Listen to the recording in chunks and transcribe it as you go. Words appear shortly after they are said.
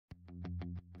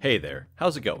Hey there,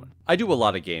 how's it going? I do a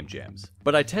lot of game jams,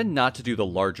 but I tend not to do the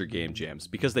larger game jams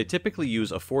because they typically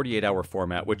use a 48-hour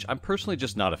format, which I'm personally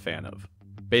just not a fan of.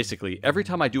 Basically, every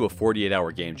time I do a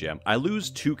 48-hour game jam, I lose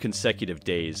 2 consecutive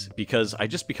days because I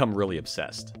just become really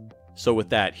obsessed. So with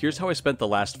that, here's how I spent the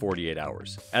last 48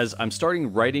 hours, as I'm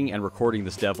starting writing and recording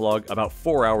this devlog about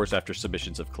 4 hours after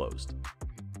submissions have closed.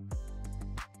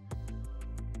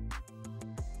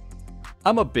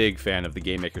 I'm a big fan of the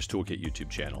Game Maker's Toolkit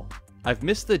YouTube channel. I've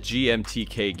missed the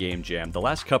GMTK Game Jam the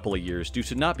last couple of years due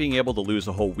to not being able to lose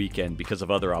a whole weekend because of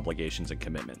other obligations and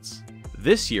commitments.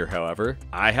 This year, however,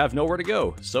 I have nowhere to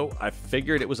go, so I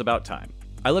figured it was about time.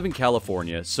 I live in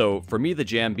California, so for me the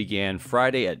jam began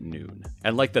Friday at noon,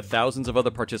 and like the thousands of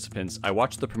other participants, I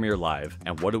watched the premiere live,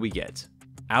 and what do we get?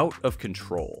 Out of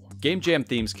Control. Game jam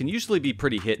themes can usually be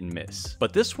pretty hit and miss,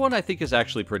 but this one I think is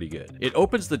actually pretty good. It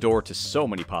opens the door to so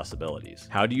many possibilities.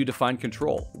 How do you define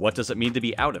control? What does it mean to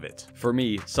be out of it? For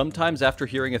me, sometimes after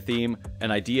hearing a theme,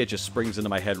 an idea just springs into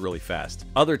my head really fast.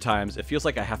 Other times, it feels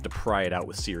like I have to pry it out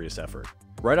with serious effort.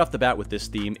 Right off the bat with this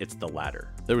theme, it's the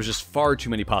latter. There was just far too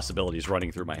many possibilities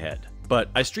running through my head. But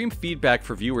I stream feedback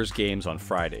for viewers' games on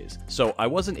Fridays, so I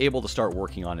wasn't able to start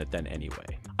working on it then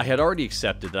anyway. I had already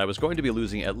accepted that I was going to be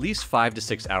losing at least 5 to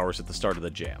 6 hours at the start of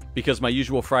the jam, because my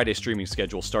usual Friday streaming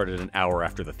schedule started an hour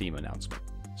after the theme announcement.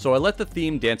 So I let the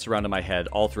theme dance around in my head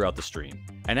all throughout the stream,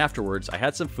 and afterwards I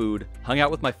had some food, hung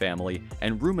out with my family,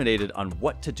 and ruminated on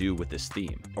what to do with this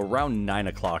theme. Around 9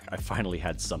 o'clock, I finally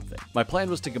had something. My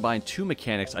plan was to combine 2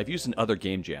 mechanics I've used in other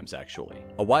game jams actually.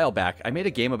 A while back, I made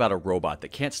a game about a robot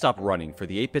that can't stop running for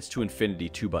the 8 bits to infinity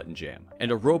 2-button jam.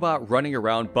 And a robot running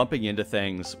around bumping into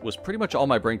things was pretty much all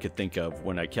my brain could think of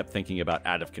when I kept thinking about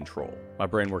Out of Control. My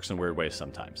brain works in weird ways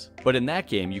sometimes. But in that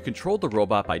game, you controlled the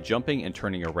robot by jumping and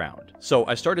turning around. So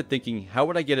I started thinking, how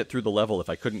would I get it through the level if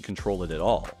I couldn't control it at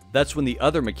all? That's when the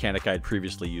other mechanic I had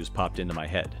previously used popped into my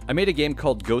head. I made a game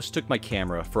called Ghost Took My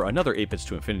Camera for another 8 bits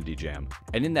to infinity jam,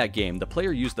 and in that game, the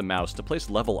player used the mouse to place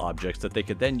level objects that they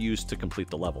could then use to complete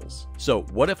the levels. So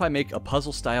what if I make a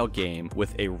puzzle-style game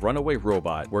with a runaway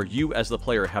robot where you as the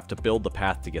player have to build the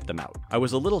path to get them out? I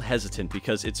was a little hesitant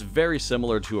because it's very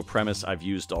similar to a premise I've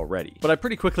used already, but I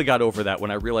pretty quickly got over that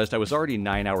when I realized I was already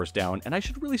 9 hours down and I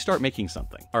should really start making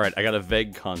something. Alright, I got a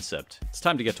vague concept. It's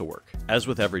time to get to work. As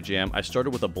with every jam, I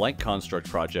started with a blank construct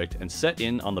project and set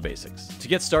in on the basics. To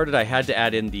get started, I had to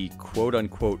add in the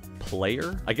quote-unquote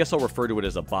player. I guess I'll refer to it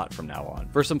as a bot from now on.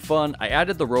 For some fun, I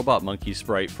added the robot monkey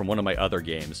sprite from one of my other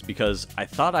games because I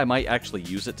thought I might actually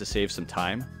use it to save some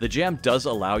time. The jam does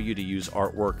allow you to use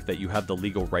artwork that you have the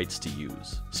legal rights to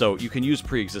use, so you can use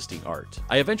pre-existing art.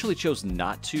 I eventually chose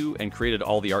not to and created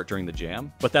all the art during the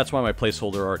jam, but that's why my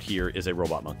placeholder art here is a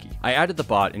robot monkey. I added the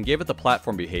bot and gave it the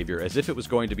platform behavior as if it was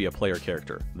going to be a player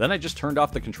character. Then I just turned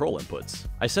off the control inputs.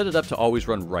 I set it up to always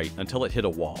run right until it hit a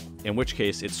wall, in which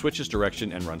case it switches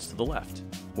direction and runs to the left.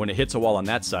 When it hits a wall on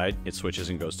that side, it switches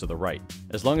and goes to the right.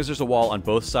 As long as there's a wall on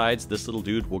both sides, this little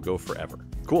dude will go forever.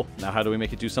 Cool, now how do we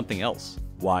make it do something else?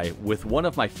 Why, with one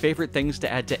of my favorite things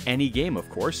to add to any game, of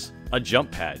course, a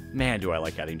jump pad. Man, do I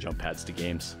like adding jump pads to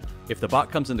games. If the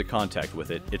bot comes into contact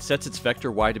with it, it sets its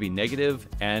vector y to be negative,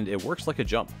 and it works like a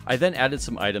jump. I then added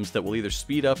some items that will either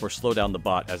speed up or slow down the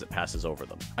bot as it passes over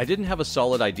them. I didn't have a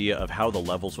solid idea of how the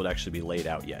levels would actually be laid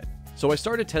out yet, so I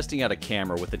started testing out a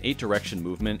camera with an 8-direction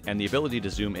movement and the ability to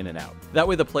zoom in and out. That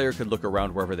way the player could look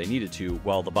around wherever they needed to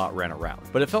while the bot ran around.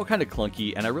 But it felt kind of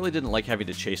clunky, and I really didn't like having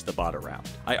to chase the bot around.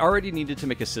 I already needed to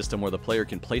make a system where the player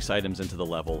can place items into the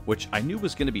level, which I knew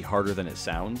was going to be harder than it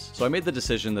sounds, so I made the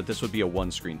decision that this would be a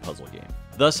one-screen puzzle game,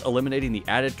 thus eliminating the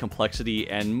added complexity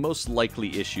and most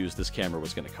likely issues this camera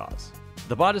was going to cause.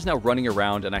 The bot is now running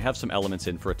around and I have some elements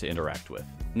in for it to interact with.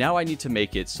 Now I need to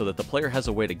make it so that the player has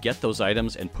a way to get those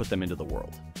items and put them into the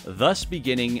world, thus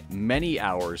beginning many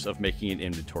hours of making an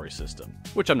inventory system,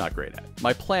 which I'm not great at.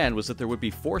 My plan was that there would be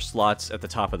 4 slots at the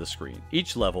top of the screen.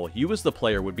 Each level, you as the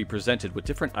player would be presented with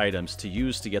different items to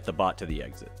use to get the bot to the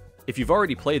exit. If you've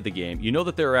already played the game, you know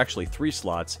that there are actually 3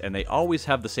 slots, and they always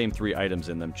have the same 3 items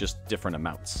in them, just different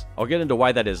amounts. I'll get into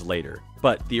why that is later,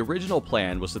 but the original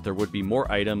plan was that there would be more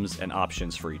items and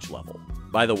options for each level.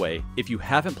 By the way, if you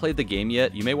haven't played the game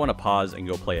yet, you may want to pause and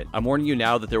go play it. I'm warning you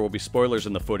now that there will be spoilers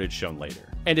in the footage shown later.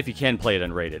 And if you can play it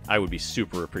unrated, I would be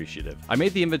super appreciative. I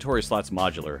made the inventory slots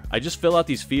modular. I just fill out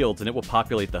these fields and it will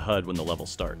populate the HUD when the level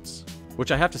starts,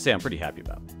 which I have to say I'm pretty happy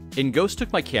about. In Ghost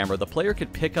Took My Camera, the player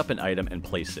could pick up an item and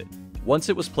place it. Once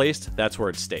it was placed, that's where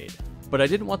it stayed. But I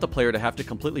didn't want the player to have to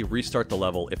completely restart the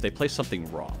level if they placed something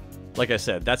wrong. Like I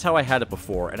said, that's how I had it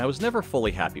before, and I was never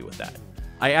fully happy with that.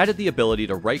 I added the ability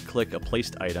to right-click a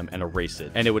placed item and erase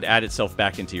it, and it would add itself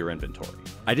back into your inventory.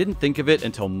 I didn't think of it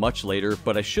until much later,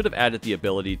 but I should have added the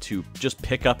ability to just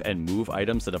pick up and move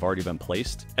items that have already been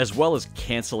placed, as well as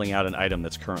canceling out an item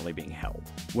that's currently being held.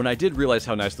 When I did realize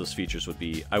how nice those features would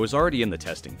be, I was already in the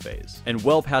testing phase, and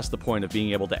well past the point of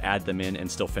being able to add them in and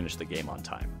still finish the game on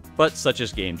time. But such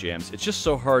as game jams, it's just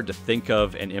so hard to think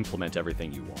of and implement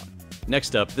everything you want.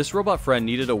 Next up, this robot friend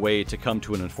needed a way to come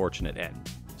to an unfortunate end.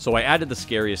 So I added the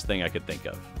scariest thing I could think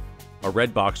of. A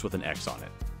red box with an X on it.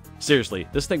 Seriously,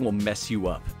 this thing will mess you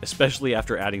up, especially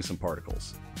after adding some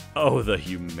particles. Oh, the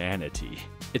humanity.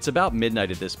 It's about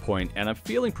midnight at this point, and I'm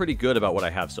feeling pretty good about what I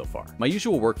have so far. My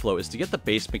usual workflow is to get the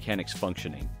base mechanics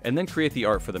functioning, and then create the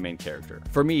art for the main character.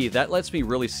 For me, that lets me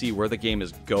really see where the game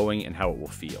is going and how it will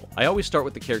feel. I always start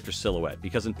with the character's silhouette,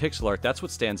 because in pixel art, that's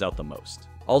what stands out the most.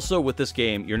 Also, with this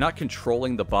game, you're not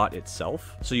controlling the bot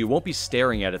itself, so you won't be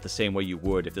staring at it the same way you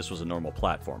would if this was a normal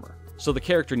platformer. So the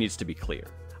character needs to be clear.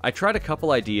 I tried a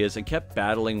couple ideas and kept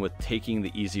battling with taking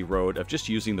the easy road of just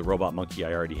using the robot monkey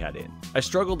I already had in. I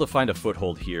struggled to find a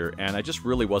foothold here, and I just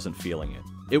really wasn't feeling it.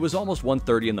 It was almost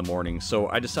 1:30 in the morning, so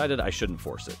I decided I shouldn't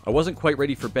force it. I wasn't quite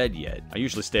ready for bed yet. I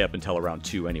usually stay up until around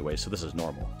 2 anyway, so this is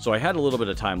normal. So I had a little bit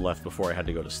of time left before I had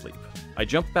to go to sleep. I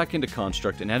jumped back into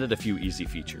Construct and added a few easy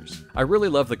features. I really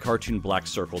love the cartoon black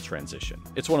circle transition.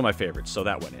 It's one of my favorites, so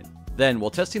that went in. Then,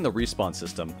 while testing the respawn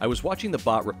system, I was watching the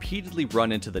bot repeatedly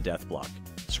run into the death block.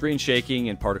 Screen shaking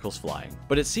and particles flying,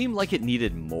 but it seemed like it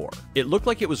needed more. It looked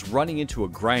like it was running into a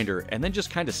grinder and then just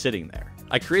kinda sitting there.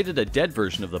 I created a dead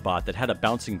version of the bot that had a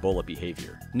bouncing bullet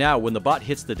behavior. Now, when the bot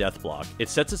hits the death block, it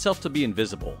sets itself to be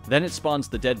invisible, then it spawns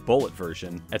the dead bullet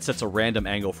version and sets a random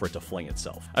angle for it to fling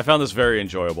itself. I found this very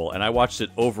enjoyable, and I watched it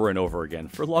over and over again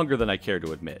for longer than I care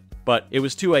to admit. But it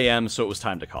was 2 AM, so it was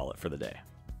time to call it for the day.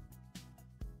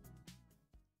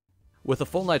 With a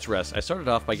full night's rest, I started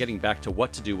off by getting back to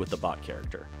what to do with the bot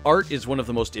character. Art is one of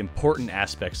the most important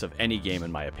aspects of any game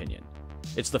in my opinion.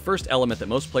 It's the first element that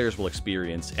most players will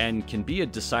experience and can be a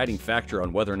deciding factor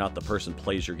on whether or not the person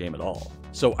plays your game at all.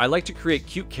 So I like to create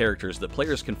cute characters that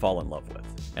players can fall in love with,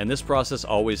 and this process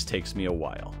always takes me a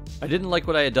while. I didn't like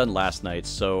what I had done last night,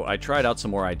 so I tried out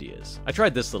some more ideas. I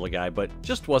tried this little guy, but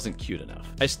just wasn't cute enough.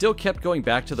 I still kept going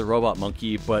back to the robot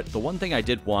monkey, but the one thing I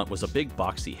did want was a big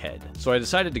boxy head. So I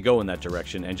decided to go in that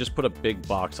direction and just put a big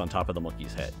box on top of the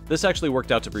monkey's head. This actually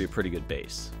worked out to be a pretty good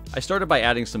base. I started by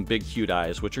adding some big cute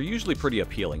eyes, which are usually pretty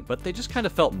appealing, but they just kind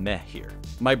of felt meh here.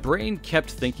 My brain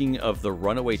kept thinking of the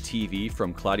runaway TV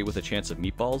from Cloudy with a Chance of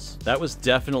Meatballs. That was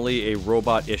definitely a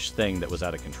robot-ish thing that was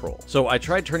out of control. So I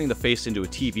tried turning the face into a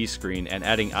TV screen and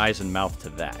adding eyes and mouth to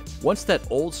that. Once that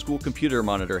old school computer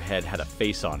monitor head had a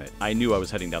face on it, I knew I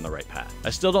was heading down the right path.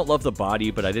 I still don't love the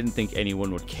body, but I didn't think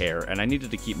anyone would care, and I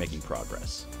needed to keep making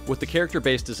progress. With the character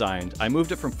base designed, I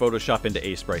moved it from Photoshop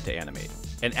into Sprite to animate.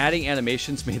 And adding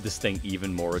animations made this thing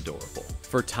even more adorable.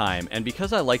 For time, and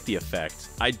because I like the effect,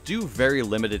 I do very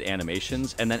limited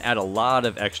animations and then add a lot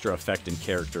of extra effect and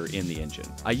character in the engine.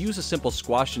 I use a simple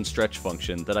squash and stretch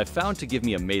function that I found to give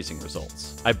me amazing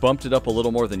results. I bumped it up a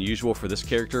little more than usual for this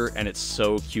character, and it's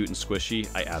so cute and squishy,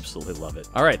 I absolutely love it.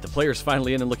 Alright, the player's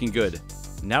finally in and looking good.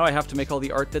 Now I have to make all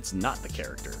the art that's not the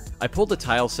character. I pulled the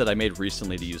tile set I made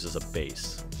recently to use as a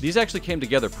base. These actually came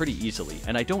together pretty easily,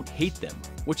 and I don't hate them,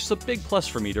 which is a big plus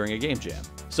for me during a game jam.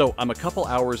 So I'm a couple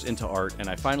hours into art, and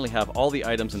I finally have all the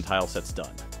items and tile sets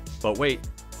done. But wait,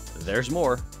 there's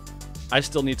more. I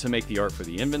still need to make the art for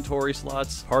the inventory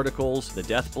slots, particles, the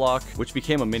death block, which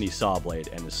became a mini saw blade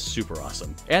and is super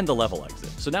awesome, and the level exit.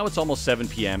 So now it's almost 7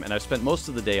 PM and I've spent most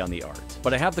of the day on the art,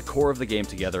 but I have the core of the game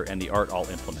together and the art all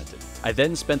implemented. I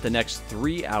then spent the next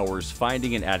 3 hours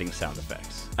finding and adding sound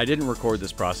effects. I didn't record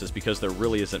this process because there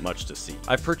really isn't much to see.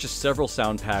 I've purchased several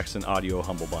sound packs and audio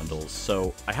humble bundles,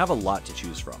 so I have a lot to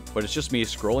choose from, but it's just me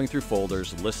scrolling through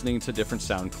folders, listening to different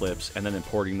sound clips, and then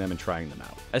importing them and trying them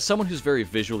out. As someone who's very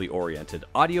visually oriented,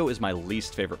 audio is my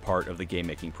least favorite part of the game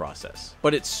making process,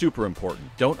 but it's super important.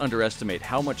 Don't underestimate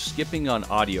how much skipping on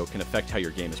audio can affect how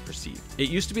your game is perceived. It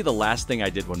used to be the last thing I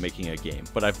did when making a game,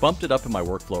 but I've bumped it up in my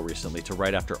workflow recently to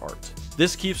right after art.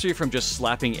 This keeps me from just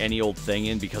slapping any old thing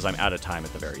in because I'm out of time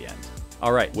at the very end.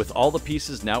 Alright, with all the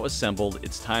pieces now assembled,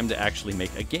 it's time to actually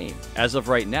make a game. As of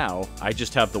right now, I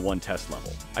just have the one test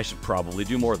level. I should probably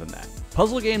do more than that.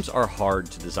 Puzzle games are hard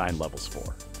to design levels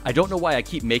for. I don't know why I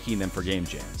keep making them for game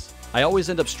jams. I always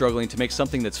end up struggling to make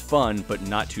something that's fun but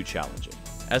not too challenging.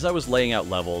 As I was laying out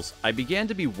levels, I began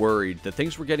to be worried that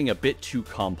things were getting a bit too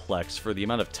complex for the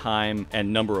amount of time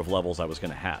and number of levels I was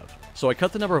going to have. So I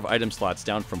cut the number of item slots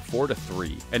down from 4 to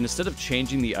 3, and instead of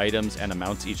changing the items and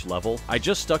amounts each level, I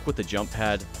just stuck with the jump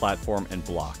pad, platform, and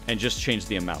block, and just changed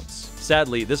the amounts.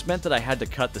 Sadly, this meant that I had to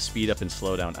cut the speed up and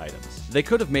slow down items. They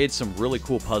could have made some really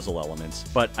cool puzzle elements,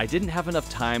 but I didn't have enough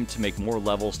time to make more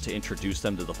levels to introduce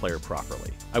them to the player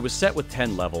properly. I was set with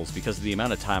 10 levels because of the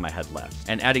amount of time I had left,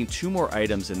 and adding 2 more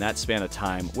items in that span of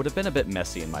time would have been a bit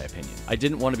messy in my opinion. I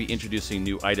didn't want to be introducing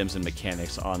new items and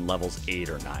mechanics on levels 8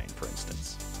 or 9, for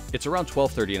instance. It's around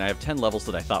 12:30 and I have 10 levels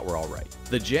that I thought were alright.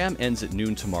 The jam ends at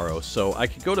noon tomorrow, so I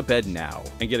could go to bed now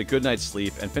and get a good night's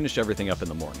sleep and finish everything up in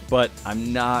the morning. But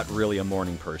I'm not really a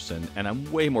morning person, and I'm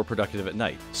way more productive at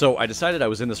night. So I decided I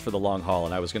was in this for the long haul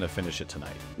and I was going to finish it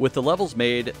tonight. With the levels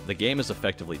made, the game is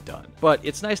effectively done. But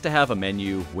it's nice to have a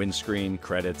menu, win screen,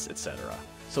 credits, etc.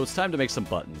 So it's time to make some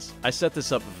buttons. I set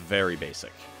this up very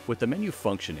basic. With the menu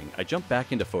functioning, I jump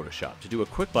back into Photoshop to do a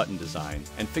quick button design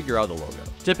and figure out a logo.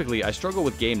 Typically, I struggle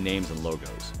with game names and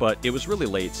logos, but it was really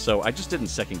late, so I just didn't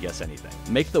second guess anything.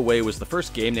 Make the Way was the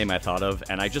first game name I thought of,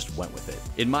 and I just went with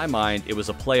it. In my mind, it was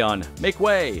a play on Make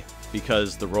Way,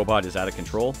 because the robot is out of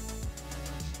control.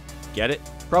 Get it?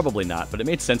 Probably not, but it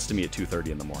made sense to me at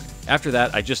 2:30 in the morning. After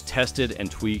that, I just tested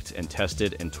and tweaked and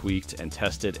tested and tweaked and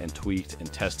tested and tweaked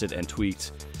and tested and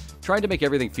tweaked, trying to make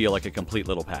everything feel like a complete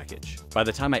little package. By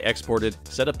the time I exported,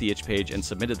 set up the itch page, and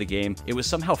submitted the game, it was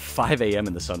somehow 5 AM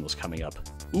and the sun was coming up.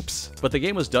 Oops. But the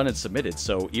game was done and submitted,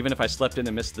 so even if I slept in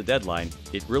and missed the deadline,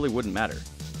 it really wouldn't matter.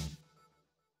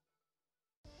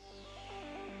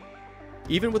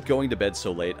 Even with going to bed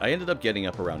so late, I ended up getting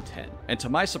up around 10, and to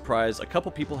my surprise, a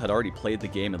couple people had already played the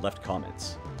game and left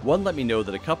comments. One let me know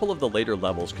that a couple of the later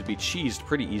levels could be cheesed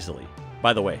pretty easily.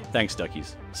 By the way, thanks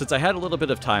Duckies. Since I had a little bit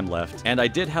of time left, and I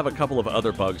did have a couple of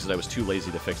other bugs that I was too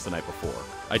lazy to fix the night before,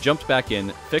 I jumped back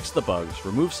in, fixed the bugs,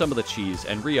 removed some of the cheese,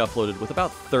 and re-uploaded with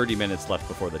about 30 minutes left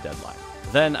before the deadline.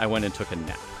 Then I went and took a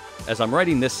nap. As I'm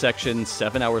writing this section,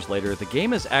 7 hours later, the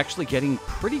game is actually getting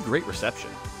pretty great reception.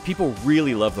 People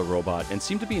really love the robot and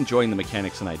seem to be enjoying the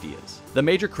mechanics and ideas. The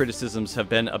major criticisms have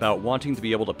been about wanting to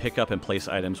be able to pick up and place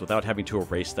items without having to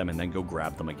erase them and then go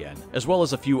grab them again, as well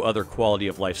as a few other quality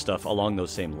of life stuff along those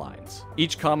same lines.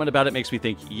 Each comment about it makes me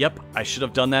think, yep, I should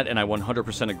have done that and I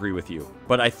 100% agree with you.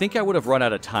 But I think I would have run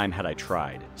out of time had I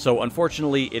tried. So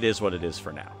unfortunately, it is what it is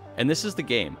for now. And this is the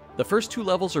game. The first 2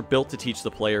 levels are built to teach the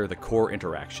player the core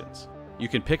interactions. You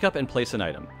can pick up and place an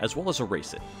item, as well as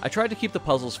erase it. I tried to keep the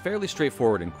puzzles fairly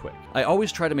straightforward and quick. I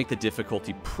always try to make the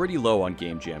difficulty pretty low on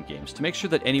Game Jam games to make sure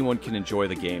that anyone can enjoy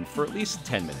the game for at least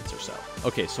 10 minutes or so.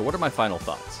 Okay, so what are my final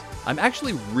thoughts? I'm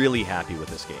actually really happy with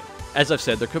this game. As I've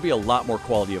said, there could be a lot more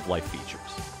quality of life features.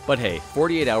 But hey,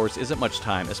 48 hours isn't much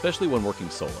time, especially when working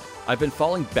solo. I've been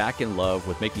falling back in love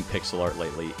with making pixel art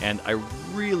lately, and I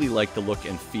really like the look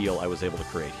and feel I was able to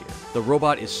create here. The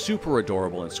robot is super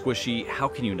adorable and squishy, how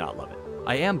can you not love it?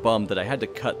 I am bummed that I had to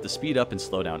cut the speed up and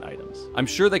slow down items. I'm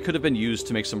sure they could have been used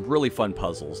to make some really fun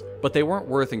puzzles, but they weren't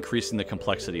worth increasing the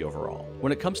complexity overall.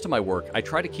 When it comes to my work, I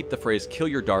try to keep the phrase "kill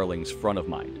your darlings" front of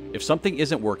mind. If something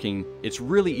isn't working, it's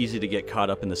really easy to get caught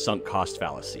up in the sunk cost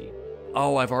fallacy.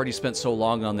 Oh, I've already spent so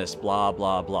long on this, blah,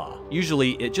 blah, blah.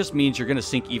 Usually, it just means you're gonna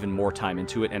sink even more time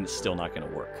into it and it's still not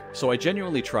gonna work. So I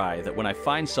genuinely try that when I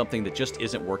find something that just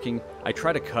isn't working, I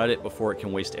try to cut it before it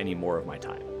can waste any more of my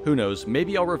time. Who knows,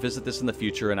 maybe I'll revisit this in the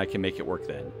future and I can make it work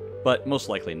then. But most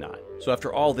likely not. So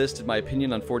after all this, did my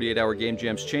opinion on 48-hour game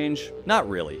jams change? Not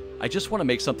really. I just want to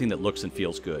make something that looks and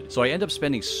feels good, so I end up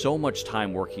spending so much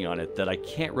time working on it that I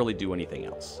can't really do anything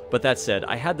else. But that said,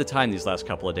 I had the time these last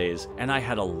couple of days, and I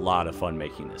had a lot of fun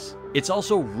making this. It's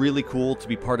also really cool to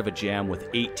be part of a jam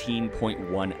with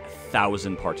 18.1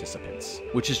 thousand participants,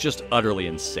 which is just utterly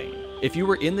insane. If you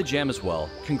were in the jam as well,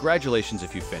 congratulations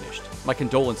if you finished. My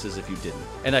condolences if you didn't,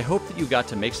 and I hope that you got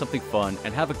to make something fun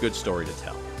and have a good story to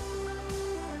tell.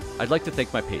 I'd like to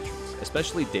thank my patrons,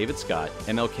 especially David Scott,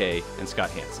 MLK, and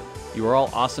Scott Hansen. You are all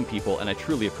awesome people, and I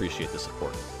truly appreciate the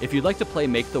support. If you'd like to play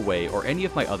Make the Way or any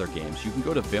of my other games, you can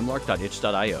go to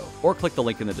vimlark.itch.io or click the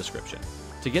link in the description.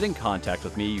 To get in contact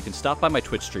with me, you can stop by my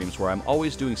Twitch streams where I'm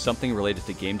always doing something related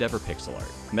to game dev or pixel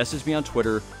art. Message me on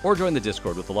Twitter, or join the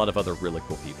Discord with a lot of other really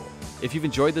cool people. If you've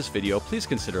enjoyed this video, please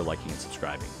consider liking and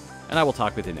subscribing. And I will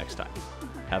talk with you next time.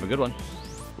 Have a good one.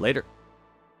 Later.